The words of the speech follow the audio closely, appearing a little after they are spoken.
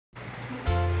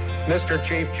Mr.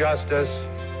 Chief Justice,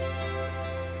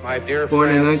 my dear Born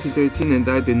in friends, 1913 and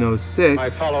died in 06, my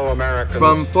fellow Americans,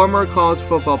 from former college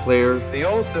football player the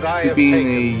oath that I to have being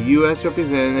taken a U.S. is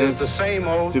representative the same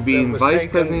oath to being that was Vice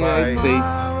taken President of the United by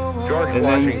States George and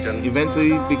Washington then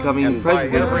eventually becoming and by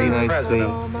President of the every United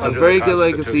president States. A under very the good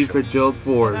legacy for Constitution. Gerald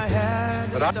Ford.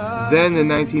 Then in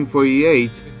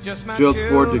 1948, Gerald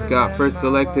Ford got first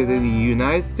elected in the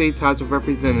United States House of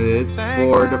Representatives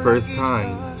for the first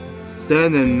time.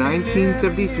 Then in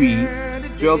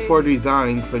 1973, Gerald Ford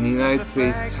resigned from the United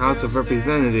States House of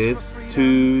Representatives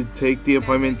to take the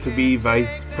appointment to be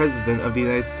Vice President of the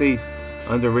United States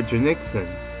under Richard Nixon.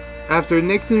 After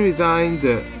Nixon resigned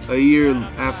a year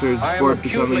after Ford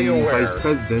becoming Vice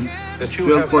President,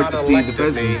 Gerald Ford succeeded the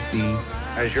presidency.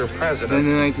 As your president, Then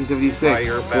in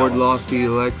 1976, Ford lost the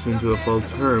election to a full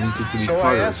term to Jimmy so I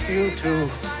Carter. ask you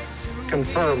to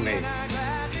confirm me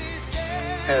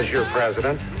as your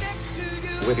president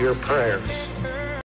with your prayers.